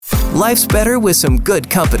Life's better with some good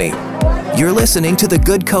company. You're listening to the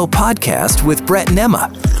Good Co podcast with Brett and Emma.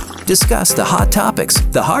 Discuss the hot topics,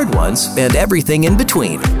 the hard ones, and everything in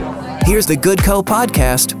between. Here's the Good Co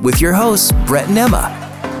podcast with your hosts, Brett and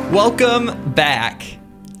Emma. Welcome back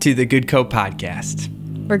to the Good Co podcast.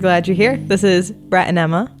 We're glad you're here. This is Brett and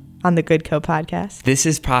Emma on the Good Co podcast. This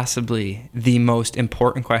is possibly the most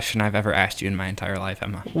important question I've ever asked you in my entire life,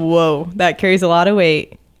 Emma. Whoa, that carries a lot of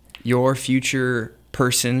weight. Your future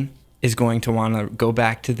person is going to want to go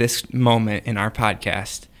back to this moment in our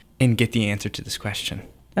podcast and get the answer to this question.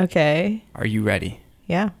 Okay. Are you ready?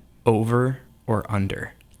 Yeah. Over or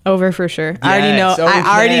under? Over for sure. Yes, I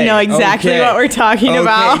already know exactly what we're talking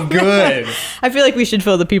about. Good. I feel like we should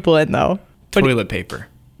fill the people in though. Toilet paper.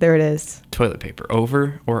 There it is. Toilet paper.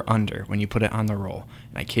 Over or under when you put it on the roll.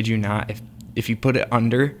 And I kid you not, if you put it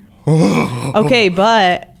under... Okay,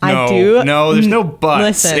 but I do... No, there's no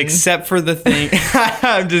buts. Listen. Except for the thing...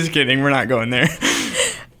 I'm just kidding. We're not going there.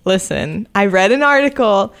 Listen, I read an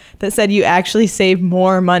article that said you actually save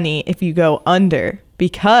more money if you go under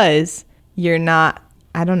because you're not,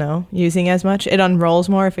 I don't know, using as much. It unrolls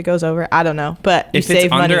more if it goes over. I don't know, but you if save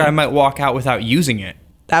it's under, money. I might walk out without using it.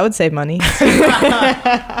 That would save money.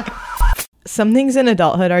 Some things in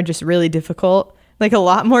adulthood are just really difficult, like a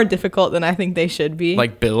lot more difficult than I think they should be.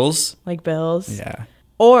 Like bills? Like bills. Yeah.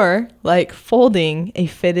 Or like folding a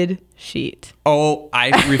fitted sheet. Oh, I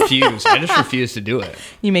refuse. I just refuse to do it.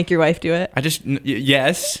 You make your wife do it?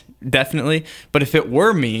 Yes, definitely. But if it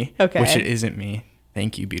were me, okay, which it isn't me,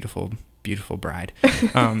 thank you, beautiful bride.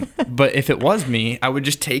 But if it was me, I would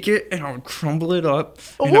just take it and I would crumble it up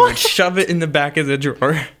and I would shove it in the back of the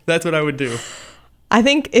drawer. That's what I would do. I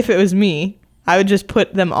think if it was me, I would just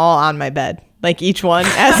put them all on my bed, like each one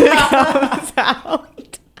as it comes out.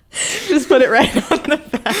 Just put it right on the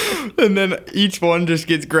bed. And then each one just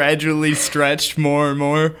gets gradually stretched more and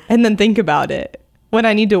more. And then think about it. When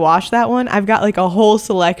I need to wash that one, I've got like a whole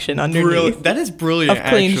selection underneath. That is brilliant, of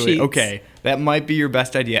clean actually. sheets. Okay, that might be your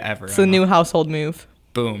best idea ever. It's a new household move.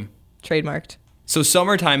 Boom. Trademarked. So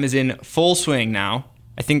summertime is in full swing now.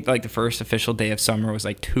 I think like the first official day of summer was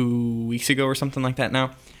like 2 weeks ago or something like that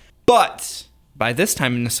now. But by this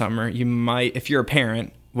time in the summer, you might, if you're a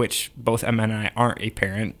parent, which both Emma and I aren't a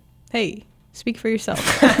parent. Hey, speak for yourself.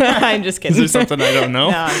 I'm just kidding. Is there something I don't know?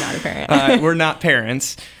 No, I'm not a parent. We're not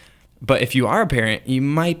parents. But if you are a parent, you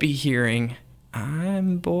might be hearing,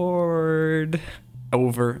 I'm bored,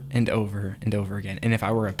 over and over and over again. And if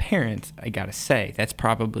I were a parent, I gotta say, that's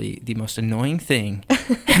probably the most annoying thing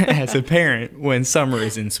as a parent when summer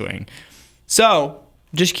is in swing. So,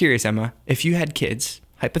 just curious, Emma, if you had kids,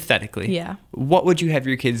 hypothetically, yeah, what would you have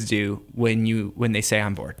your kids do when they say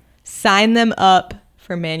I'm bored? Sign them up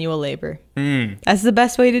for manual labor. That's the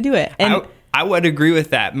best way to do it. And I would agree with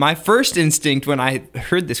that. My first instinct when I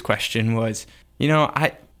heard this question was,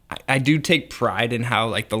 I do take pride in how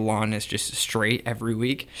like the lawn is just straight every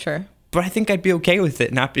week. Sure. But I think I'd be okay with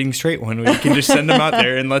it not being straight one week. You can just send them out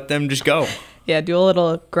there and let them just go. Yeah, do a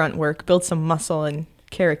little grunt work, build some muscle and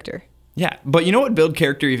character. Yeah, but you know what would build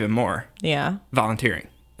character even more? Yeah. Volunteering.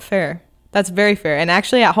 Fair. That's very fair. And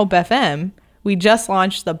actually at Hope FM, we just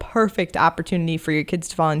launched the perfect opportunity for your kids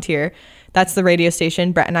to volunteer. That's the radio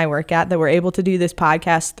station Brett and I work at that we're able to do this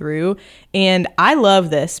podcast through. And I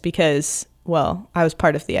love this because, well, I was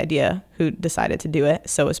part of the idea who decided to do it.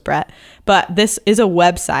 So was Brett. But this is a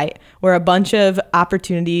website where a bunch of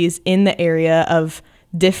opportunities in the area of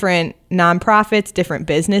different nonprofits, different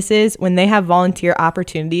businesses, when they have volunteer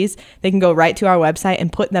opportunities, they can go right to our website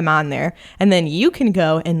and put them on there. And then you can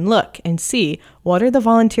go and look and see what are the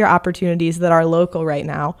volunteer opportunities that are local right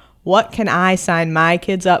now. What can I sign my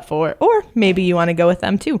kids up for? Or maybe you want to go with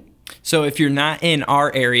them too. So if you're not in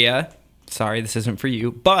our area, sorry, this isn't for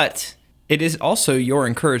you, but it is also your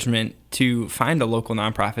encouragement to find a local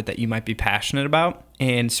nonprofit that you might be passionate about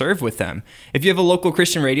and serve with them. If you have a local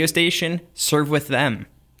Christian radio station, serve with them.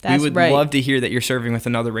 That's we would right. love to hear that you're serving with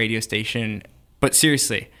another radio station. But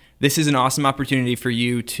seriously, this is an awesome opportunity for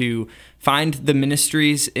you to find the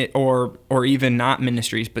ministries or even not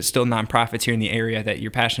ministries, but still nonprofits here in the area that you're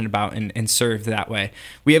passionate about and serve that way.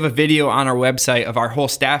 We have a video on our website of our whole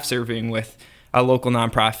staff serving with a local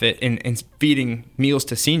nonprofit and feeding meals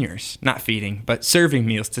to seniors. Not feeding, but serving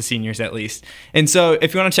meals to seniors at least. And so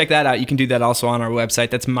if you want to check that out, you can do that also on our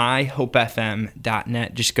website. That's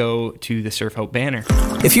myhopefm.net. Just go to the Serve Hope banner.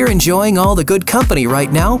 If you're enjoying all the good company right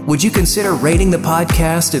now, would you consider rating the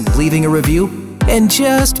podcast and leaving a review? And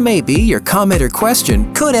just maybe your comment or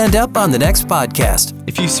question could end up on the next podcast.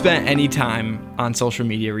 If you spent any time on social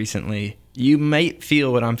media recently, you might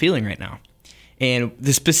feel what I'm feeling right now. And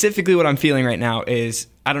specifically what I'm feeling right now is,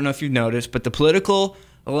 I don't know if you've noticed, but the political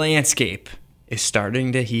landscape is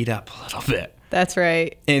starting to heat up a little bit. That's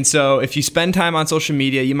right. And so if you spend time on social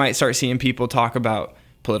media, you might start seeing people talk about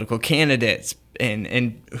political candidates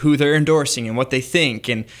and who they're endorsing and what they think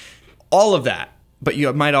and all of that. But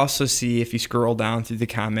you might also see, if you scroll down through the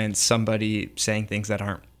comments, somebody saying things that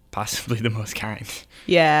aren't possibly the most kind.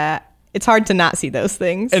 Yeah, it's hard to not see those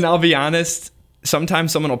things. And I'll be honest,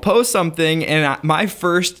 sometimes someone will post something and my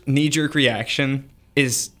first knee-jerk reaction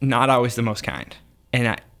is not always the most kind.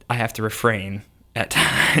 And I have to refrain at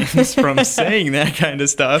times from saying that kind of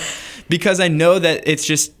stuff because I know that it's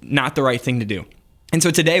just not the right thing to do. And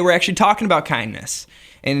so today we're actually talking about kindness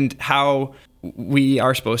and how we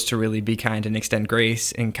are supposed to really be kind and extend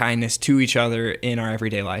grace and kindness to each other in our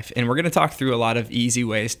everyday life. And we're going to talk through a lot of easy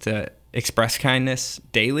ways to express kindness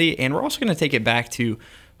daily. And we're also going to take it back to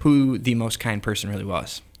who the most kind person really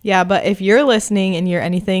was. Yeah, but if you're listening and you're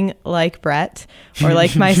anything like Brett or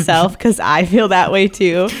like myself, because I feel that way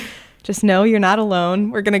too, just know you're not alone.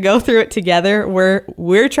 We're going to go through it together.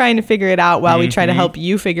 We're trying to figure it out while we try to help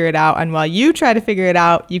you figure it out. And while you try to figure it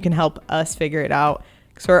out, you can help us figure it out.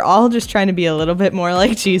 Because we're all just trying to be a little bit more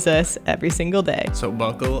like Jesus every single day. So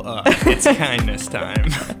buckle up. It's kindness time.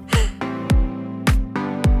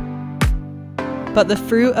 But the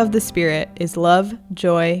fruit of the Spirit is love,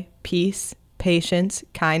 joy, peace, patience,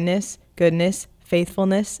 kindness, goodness,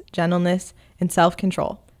 faithfulness, gentleness, and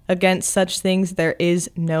self-control. Against such things there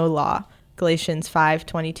is no law. Galatians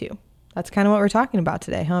 5:22. That's kind of what we're talking about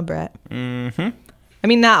today, huh, Brett? Mm-hmm. I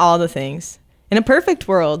mean, not all the things. In a perfect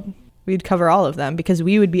world, we'd cover all of them because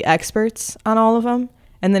we would be experts on all of them,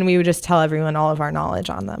 and then we would just tell everyone all of our knowledge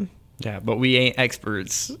on them. Yeah, but we ain't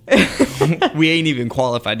experts. We ain't even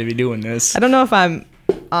qualified to be doing this. I don't know if I'm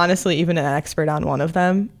honestly even an expert on one of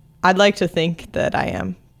them. I'd like to think that I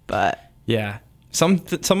am, but... Yeah. Some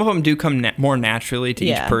of them do come more naturally to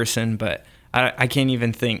each person, but I can't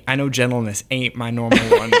even think. I know gentleness ain't my normal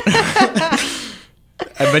one. I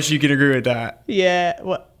bet you can agree with that. Yeah.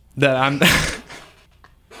 What? That I'm...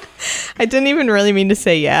 I didn't even really mean to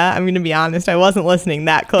say yeah. I'm going to be honest. I wasn't listening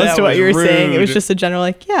that close to what you were saying. It was just a general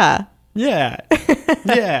like, yeah. Yeah.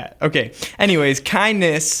 Yeah. Okay. Anyways,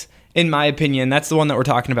 kindness, in my opinion, that's the one that we're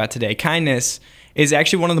talking about today. Kindness is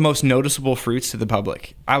actually one of the most noticeable fruits to the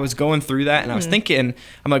public. I was going through that and I was thinking,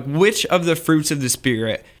 I'm like, which of the fruits of the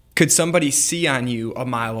Spirit could somebody see on you a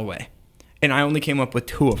mile away? And I only came up with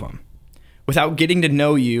 2 of them. Without getting to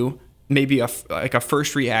know you, maybe a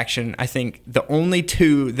first reaction, I think the only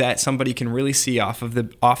 2 that somebody can really see off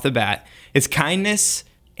the bat is kindness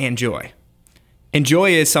and joy. And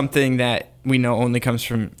joy is something that we know only comes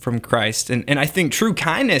from Christ. And I think true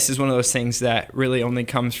kindness is one of those things that really only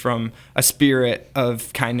comes from a spirit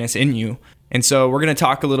of kindness in you. And so we're going to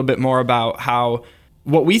talk a little bit more about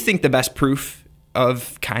what we think the best proof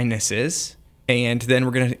of kindness is. And then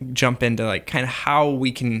we're going to jump into like kind of how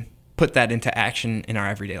we can put that into action in our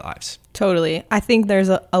everyday lives. Totally. I think there's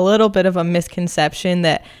a little bit of a misconception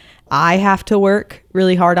that I have to work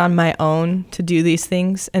really hard on my own to do these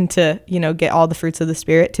things and to, get all the fruits of the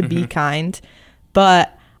Spirit, to be kind.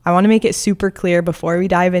 But I want to make it super clear before we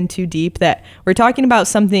dive in too deep that we're talking about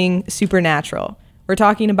something supernatural. We're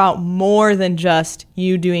talking about more than just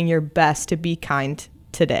you doing your best to be kind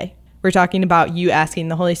today. We're talking about you asking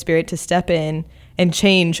the Holy Spirit to step in and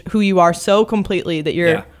change who you are so completely that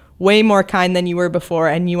you're way more kind than you were before,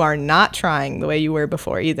 and you are not trying the way you were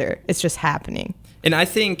before either. It's just happening. And I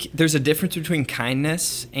think there's a difference between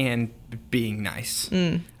kindness and being nice.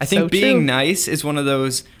 I think so being true. nice is one of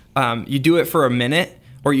those, you do it for a minute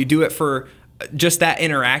or you do it for just that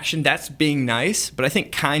interaction. That's being nice. But I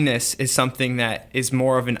think kindness is something that is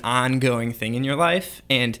more of an ongoing thing in your life.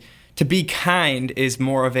 And to be kind is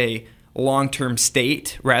more of a long-term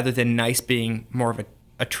state rather than nice being more of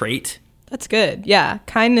a trait. That's good. Yeah.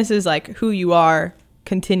 Kindness is like who you are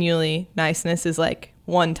continually. Niceness is like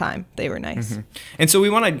one time they were nice. And so we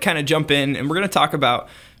want to kind of jump in and we're going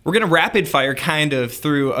to rapid fire kind of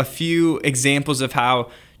through a few examples of how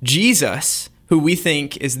Jesus, who we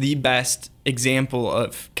think is the best example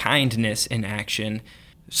of kindness in action,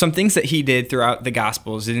 some things that he did throughout the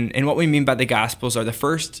Gospels. And what we mean by the Gospels are the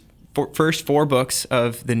first 4 books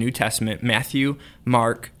of the New Testament, Matthew,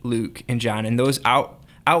 Mark, Luke, and John. And those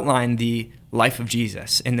outline the life of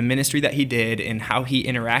Jesus and the ministry that he did and how he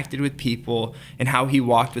interacted with people and how he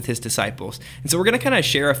walked with his disciples. And so we're going to kind of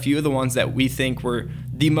share a few of the ones that we think were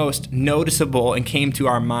the most noticeable and came to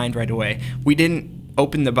our mind right away. We didn't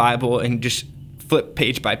open the Bible and just flip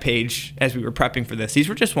page by page as we were prepping for this. These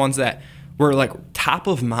were just ones that were like top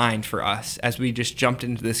of mind for us as we just jumped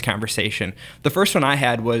into this conversation. The first one I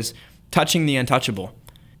had was touching the untouchable.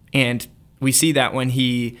 And we see that when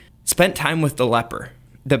he spent time with the leper.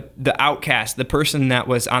 the outcast, the person that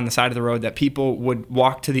was on the side of the road that people would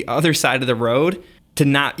walk to the other side of the road to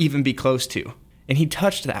not even be close to. And he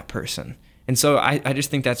touched that person. And so I just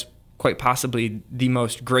think that's quite possibly the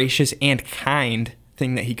most gracious and kind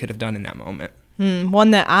thing that he could have done in that moment. One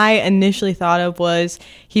that I initially thought of was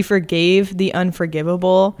he forgave the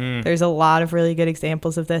unforgivable. There's a lot of really good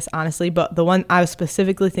examples of this, honestly, but the one I was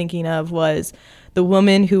specifically thinking of was the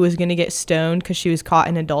woman who was going to get stoned because she was caught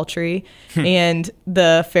in adultery. And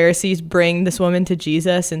the Pharisees bring this woman to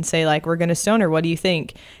Jesus and say, like, we're going to stone her. What do you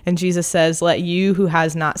think? And Jesus says, let you who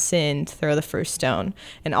has not sinned throw the first stone.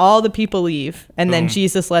 And all the people leave. And then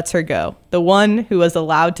Jesus lets her go. The one who was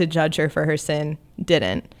allowed to judge her for her sin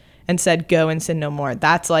didn't, and said, go and sin no more.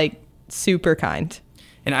 That's like super kind.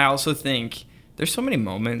 And I also think there's so many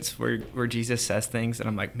moments where Jesus says things and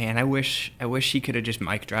I'm like, man, I wish he could have just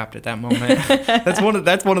mic dropped at that moment. That's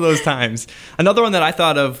one of those times. Another one that I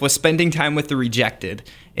thought of was spending time with the rejected.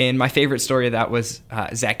 And my favorite story of that was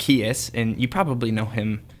Zacchaeus. And you probably know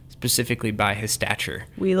him specifically by his stature.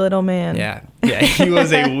 Wee little man. Yeah, he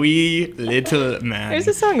was a wee little man. There's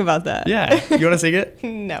a song about that. Yeah. You want to sing it?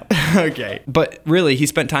 No. Okay. But really, he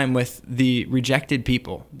spent time with the rejected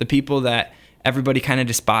people, the people that everybody kind of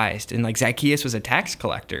despised. And like Zacchaeus was a tax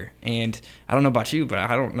collector. And I don't know about you, but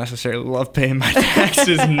I don't necessarily love paying my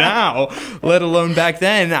taxes now, let alone back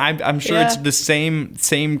then. I'm sure it's the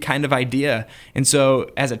same kind of idea. And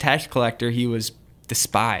so as a tax collector, he was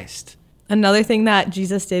despised. Another thing that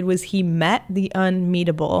Jesus did was he met the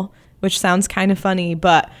unmeetable, which sounds kind of funny,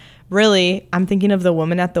 but really, I'm thinking of the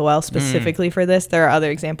woman at the well specifically for this. There are other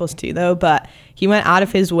examples too, though, but he went out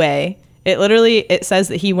of his way. It says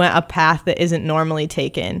that he went a path that isn't normally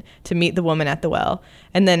taken to meet the woman at the well.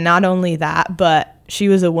 And then not only that, but she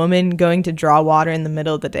was a woman going to draw water in the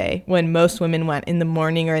middle of the day when most women went in the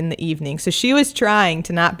morning or in the evening. So she was trying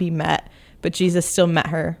to not be met, but Jesus still met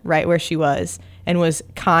her right where she was and was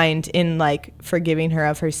kind in like forgiving her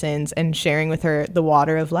of her sins and sharing with her the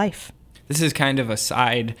water of life. This is kind of a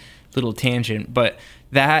side little tangent, but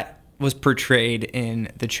that was portrayed in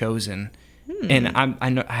The Chosen. And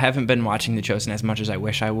I haven't been watching The Chosen as much as I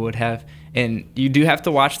wish I would have. And you do have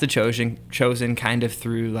to watch The Chosen kind of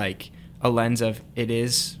through like a lens of it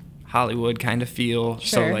is Hollywood kind of feel.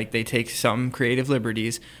 Sure. So like they take some creative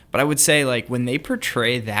liberties. But I would say like when they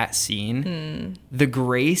portray that scene, the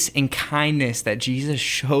grace and kindness that Jesus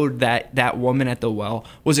showed that woman at the well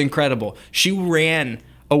was incredible. She ran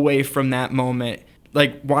away from that moment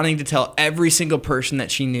like wanting to tell every single person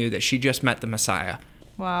that she knew that she just met the Messiah.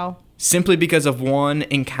 Wow. Simply because of one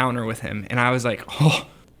encounter with him. And I was like, oh,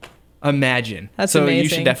 imagine. That's so amazing. You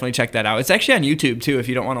should definitely check that out. It's actually on YouTube too if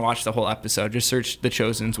you don't want to watch the whole episode. Just search The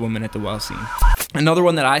Chosen's Woman at the Well scene. Another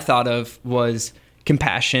one that I thought of was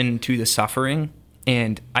compassion to the suffering.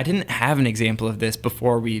 And I didn't have an example of this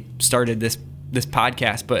before we started this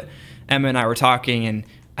podcast, but Emma and I were talking, and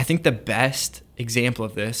I think the best example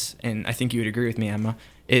of this, and I think you would agree with me, Emma,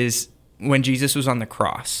 is when Jesus was on the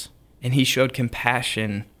cross and he showed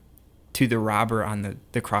compassion to the robber on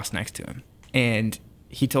the cross next to him. And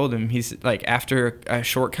he told him, he's like, after a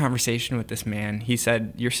short conversation with this man, he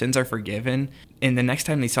said, your sins are forgiven. And the next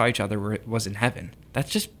time they saw each other was in heaven.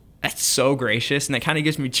 That's so gracious. And that kind of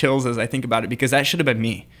gives me chills as I think about it, because that should have been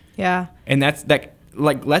me. Yeah. And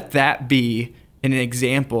let that be an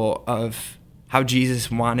example of how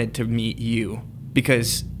Jesus wanted to meet you,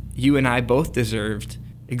 because you and I both deserved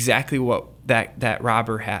exactly what that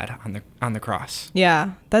robber had on the cross.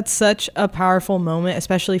 Yeah, that's such a powerful moment,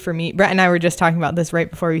 especially for me. Brett and I were just talking about this right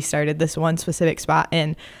before we started this one specific spot,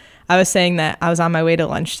 and I was saying that I was on my way to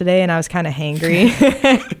lunch today and I was kind of hangry.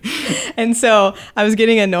 And so I was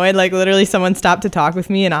getting annoyed, like literally someone stopped to talk with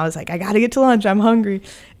me and I was like, I got to get to lunch, I'm hungry.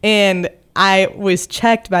 And I was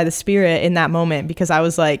checked by the Spirit in that moment, because I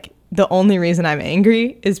was like, the only reason I'm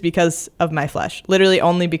angry is because of my flesh. Literally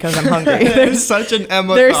only because I'm hungry. There's such an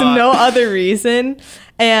Emma There's thought. no other reason.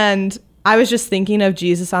 And I was just thinking of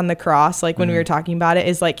Jesus on the cross, like when we were talking about it,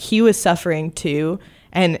 is like he was suffering too.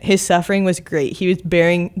 And his suffering was great. He was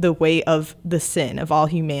bearing the weight of the sin of all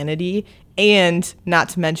humanity, and not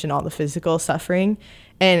to mention all the physical suffering.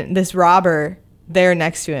 And this robber there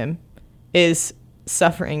next to him is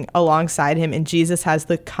suffering alongside him. And Jesus has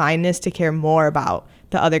the kindness to care more about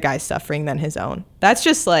the other guy's suffering than his own. That's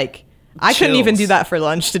just like, I couldn't even do that for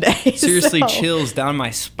lunch today. Seriously, So. chills down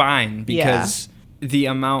my spine, because the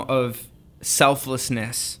amount of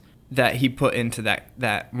selflessness that he put into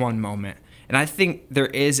that one moment. And I think there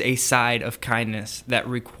is a side of kindness that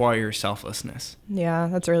requires selflessness. Yeah,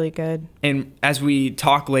 that's really good. And as we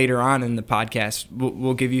talk later on in the podcast,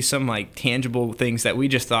 we'll give you some like tangible things that we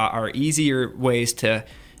just thought are easier ways to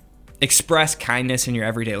express kindness in your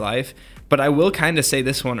everyday life. But I will kind of say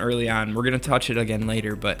this one early on. We're going to touch it again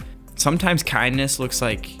later, but sometimes kindness looks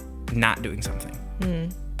like not doing something.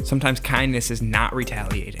 Sometimes kindness is not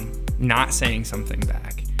retaliating, not saying something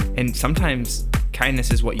back. And sometimes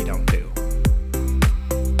kindness is what you don't do.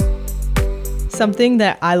 Something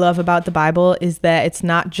that I love about the Bible is that it's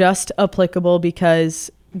not just applicable because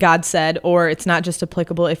God said, or it's not just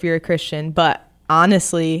applicable if you're a Christian, but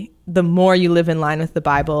honestly, the more you live in line with the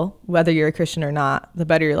Bible, whether you're a Christian or not, the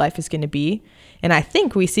better your life is going to be. And I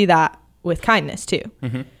think we see that with kindness too.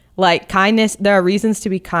 Like kindness, there are reasons to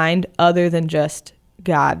be kind other than just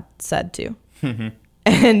God said to.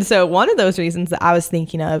 And so one of those reasons that I was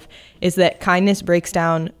thinking of is that kindness breaks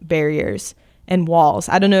down barriers and walls.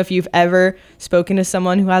 I don't know if you've ever spoken to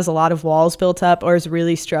someone who has a lot of walls built up or is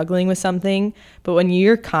really struggling with something, but when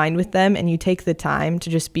you're kind with them and you take the time to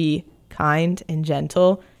just be kind and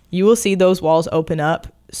gentle, you will see those walls open up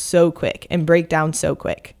so quick and break down so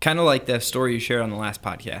quick. Kind of like the story you shared on the last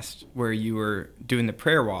podcast where you were doing the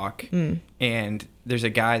prayer walk and there's a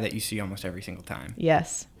guy that you see almost every single time.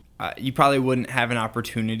 Yes. You probably wouldn't have an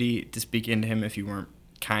opportunity to speak into him if you weren't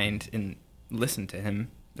kind and listened to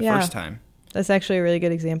him the first time. That's actually a really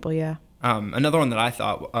good example, yeah. Another one that I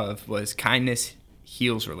thought of was kindness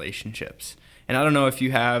heals relationships. And I don't know if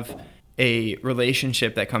you have a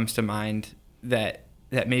relationship that comes to mind that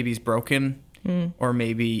maybe is broken or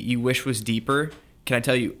maybe you wish was deeper. Can I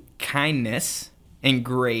tell you, kindness and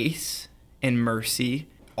grace and mercy,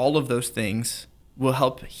 all of those things will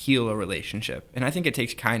help heal a relationship. And I think it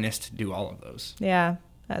takes kindness to do all of those. Yeah,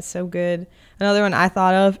 that's so good. Another one I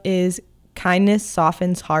thought of is kindness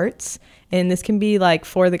softens hearts. And this can be like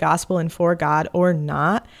for the gospel and for God or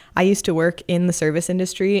not. I used to work in the service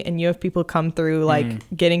industry and you have people come through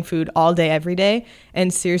like getting food all day, every day.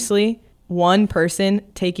 And seriously, one person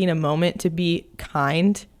taking a moment to be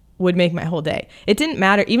kind would make my whole day. It didn't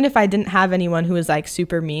matter. Even if I didn't have anyone who was like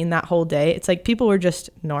super mean that whole day, it's like people were just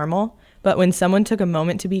normal. But when someone took a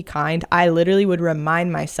moment to be kind, I literally would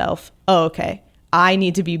remind myself, oh, okay, I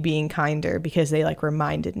need to be being kinder because they like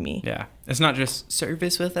reminded me. Yeah. It's not just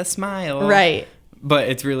service with a smile. Right. But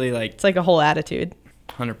it's really like... It's like a whole attitude.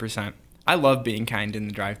 100%. I love being kind in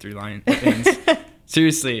the drive-through line.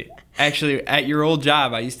 Seriously. Actually, at your old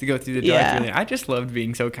job, I used to go through the drive-through lane. I just loved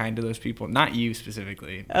being so kind to those people. Not you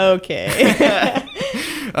specifically. Okay.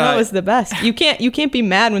 That was the best. You can't be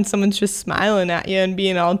mad when someone's just smiling at you and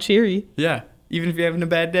being all cheery. Yeah. Even if you're having a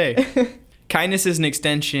bad day. Kindness is an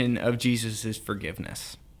extension of Jesus'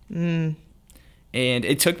 forgiveness. And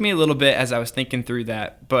it took me a little bit as I was thinking through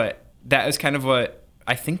that, but that is kind of what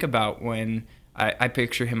I think about when I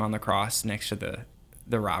picture him on the cross next to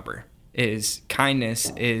the robber. Is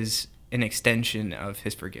kindness is an extension of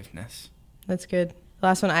his forgiveness. That's good. The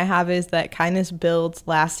last one I have is that kindness builds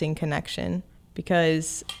lasting connection,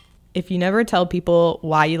 because if you never tell people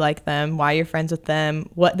why you like them, why you're friends with them,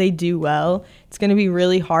 what they do well, it's going to be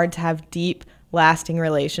really hard to have deep, lasting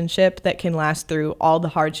relationship that can last through all the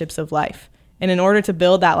hardships of life. And in order to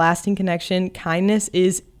build that lasting connection, kindness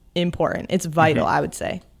is important. It's vital, I would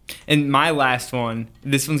say. And my last one,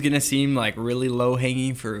 this one's going to seem like really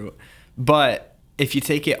low-hanging fruit, but if you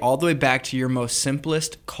take it all the way back to your most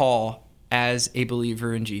simplest call as a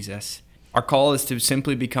believer in Jesus, our call is to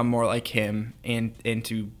simply become more like him and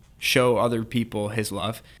to show other people his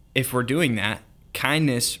love. If we're doing that,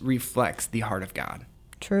 kindness reflects the heart of God.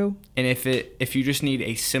 True. And if you just need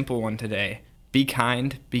a simple one today, be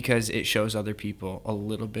kind because it shows other people a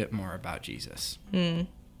little bit more about Jesus.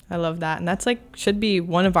 I love that. And that's should be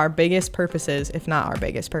one of our biggest purposes, if not our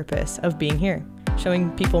biggest purpose of being here,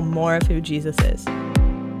 showing people more of who Jesus is.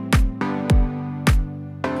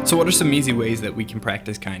 So what are some easy ways that we can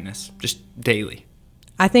practice kindness just daily?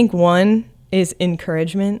 I think one is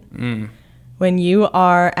encouragement. When you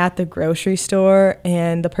are at the grocery store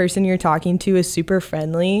and the person you're talking to is super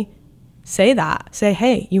friendly, say that. Say,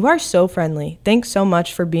 hey, you are so friendly. Thanks so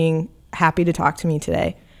much for being happy to talk to me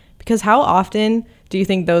today. Because how often do you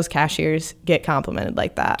think those cashiers get complimented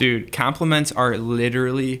like that? Dude, compliments are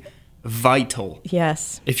literally vital.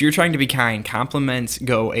 Yes. If you're trying to be kind, compliments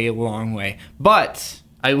go a long way. But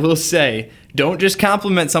I will say, don't just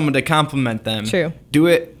compliment someone to compliment them. True. Do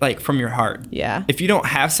it from your heart. Yeah. If you don't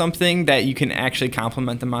have something that you can actually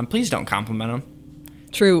compliment them on, please don't compliment them.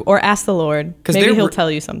 True. Or ask the Lord. Maybe he'll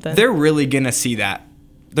tell you something. They're really going to see that.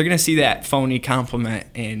 They're going to see that phony compliment,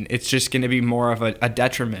 and it's just going to be more of a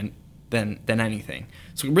detriment than anything.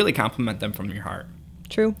 So really compliment them from your heart.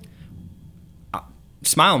 True.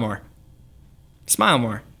 Smile more. Smile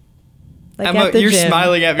more. Emma, you're gym.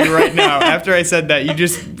 Smiling at me right now. After I said that, you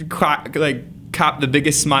just copped the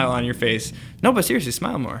biggest smile on your face. No, but seriously,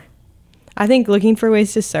 smile more. I think looking for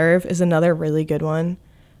ways to serve is another really good one.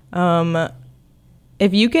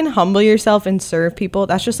 If you can humble yourself and serve people,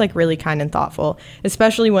 that's just like really kind and thoughtful,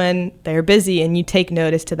 especially when they're busy and you take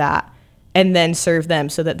notice to that and then serve them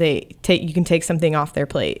so that you can take something off their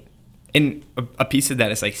plate. And a piece of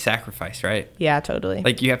that is like sacrifice, right? Yeah, totally.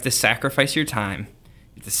 Like you have to sacrifice your time,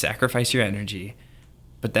 you have to sacrifice your energy,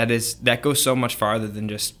 but that goes so much farther than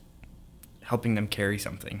just helping them carry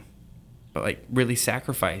something. But like really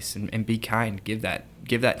sacrifice and be kind, give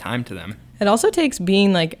that time to them. It also takes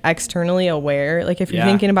being like externally aware. Like if you're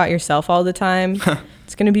thinking about yourself all the time,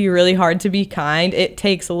 it's going to be really hard to be kind. It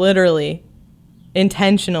takes literally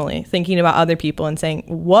intentionally thinking about other people and saying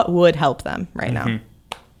what would help them right now.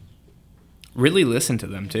 Really listen to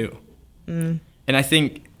them too. And I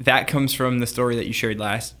think that comes from the story that you shared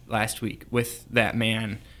last week with that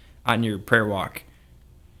man on your prayer walk.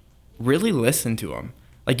 Really listen to him.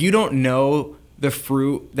 Like you don't know the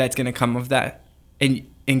fruit that's going to come of that.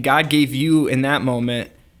 And God gave you in that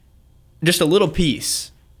moment just a little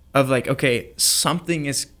piece of like, okay, something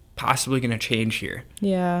is possibly going to change here.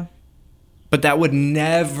 Yeah. But that would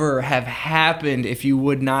never have happened if you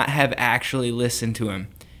would not have actually listened to him.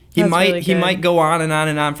 He might go on and on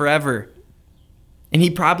and on forever. And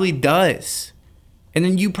he probably does. And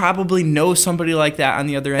then you probably know somebody like that on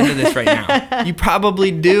the other end of this right now. You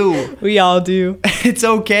probably do. We all do. It's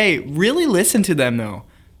okay. Really listen to them though.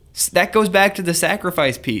 That goes back to the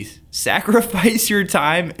sacrifice piece. Sacrifice your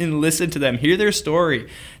time and listen to them. Hear their story.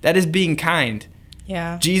 That is being kind.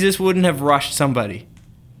 Yeah. Jesus wouldn't have rushed somebody.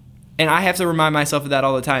 And I have to remind myself of that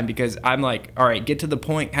all the time because I'm like, all right, get to the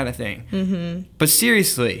point kind of thing. But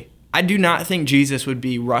seriously, I do not think Jesus would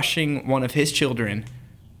be rushing one of his children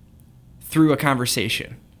through a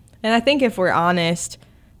conversation. And I think if we're honest,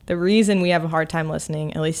 the reason we have a hard time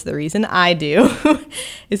listening, at least the reason I do,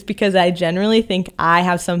 is because I generally think I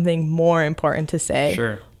have something more important to say.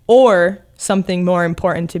 Sure. Or something more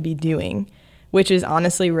important to be doing, which is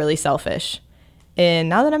honestly really selfish. And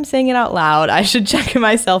now that I'm saying it out loud, I should check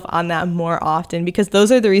myself on that more often because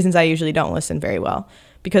those are the reasons I usually don't listen very well.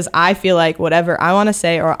 Because I feel like whatever I want to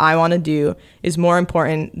say or I want to do is more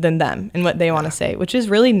important than them and what they want to say, which is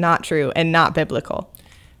really not true and not biblical.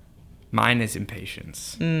 Mine is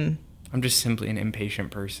impatience. I'm just simply an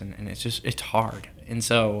impatient person, and it's hard. And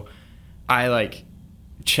so I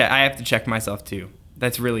have to check myself too.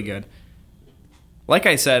 That's really good. Like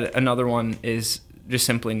I said, another one is just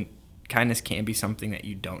simply kindness can't be something that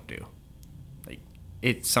you don't do. Like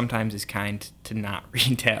it sometimes is kind to not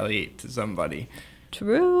retaliate to somebody.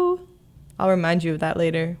 True. I'll remind you of that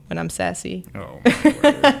later when I'm sassy. Oh, my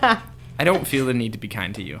word. I don't feel the need to be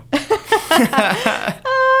kind to you.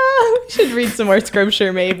 Should read some more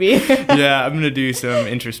scripture, maybe. Yeah, I'm going to do some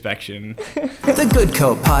introspection. The Good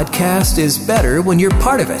Co podcast is better when you're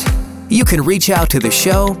part of it. You can reach out to the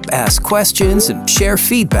show, ask questions, and share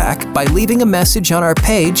feedback by leaving a message on our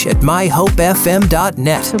page at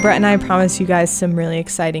myhopefm.net. So Brett and I promised you guys some really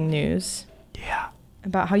exciting news. Yeah.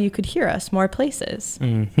 About how you could hear us more places.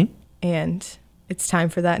 And it's time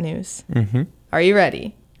for that news. Are you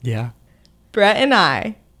ready? Yeah. Brett and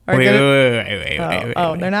I are Wait,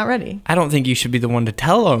 Oh, they're not ready. I don't think you should be the one to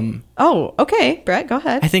tell them. Oh, okay. Brett, go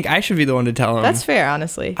ahead. I think I should be the one to tell them. That's fair,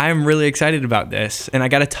 honestly. I'm really excited about this, and I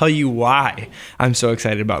got to tell you why I'm so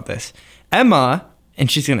excited about this. Emma, and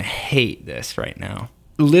she's going to hate this right now.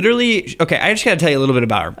 Literally, okay, I just got to tell you a little bit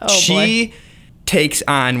about her. Oh, she takes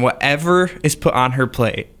on whatever is put on her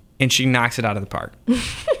plate, and she knocks it out of the park.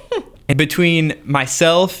 And between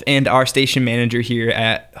myself and our station manager here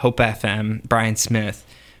at Hope FM, Brian Smith,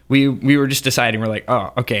 we were just deciding, we're like,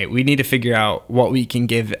 oh, okay, we need to figure out what we can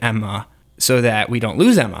give Emma so that we don't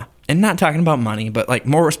lose Emma. And not talking about money, but like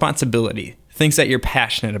more responsibility, things that you're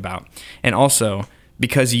passionate about. And also,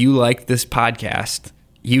 because you like this podcast,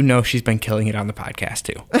 you know she's been killing it on the podcast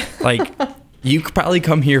too. Like, you could probably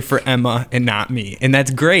come here for Emma and not me. And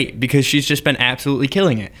that's great because she's just been absolutely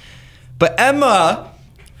killing it. But Emma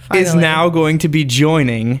is now going to be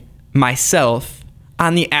joining myself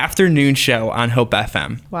on the afternoon show on Hope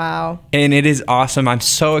FM. Wow. And it is awesome. I'm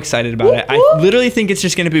so excited about it. I literally think it's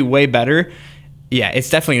just going to be way better. Yeah, it's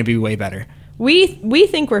definitely going to be way better. We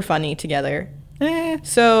think we're funny together.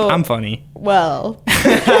 So I'm funny. Well.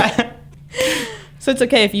 So it's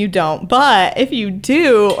okay if you don't. But if you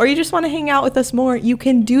do, or you just want to hang out with us more, you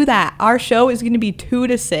can do that. Our show is going to be 2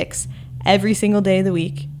 to 6 every single day of the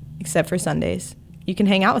week, except for Sundays. You can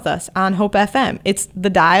hang out with us on Hope FM. It's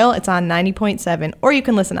the dial. It's on 90.7, or you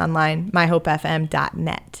can listen online,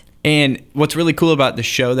 myhopefm.net. And what's really cool about the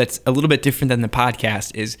show that's a little bit different than the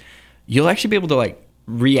podcast is you'll actually be able to like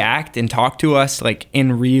react and talk to us like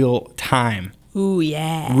in real time. Ooh,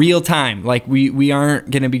 yeah. Real time. Like we aren't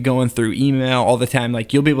going to be going through email all the time.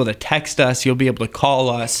 Like you'll be able to text us, you'll be able to call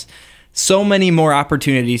us. So many more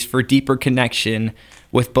opportunities for deeper connection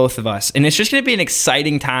with both of us. And it's just going to be an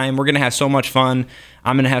exciting time. We're going to have so much fun.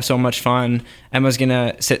 I'm going to have so much fun. Emma's going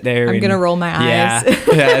to sit there. I'm going to roll my eyes.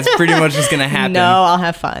 Yeah, it's pretty much just going to happen. No, I'll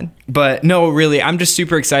have fun. But no, really, I'm just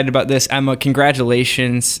super excited about this. Emma,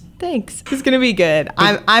 congratulations. Thanks. It's going to be good.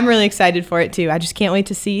 I'm really excited for it too. I just can't wait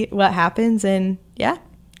to see what happens. And yeah.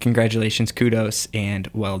 Congratulations, kudos, and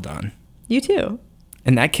well done. You too.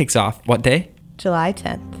 And that kicks off what day? July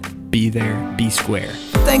 10th. Be there, be square.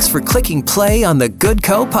 Thanks for clicking play on the Good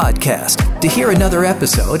Co podcast. To hear another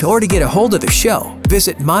episode or to get a hold of the show,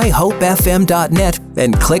 visit myhopefm.net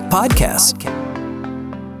and click podcasts.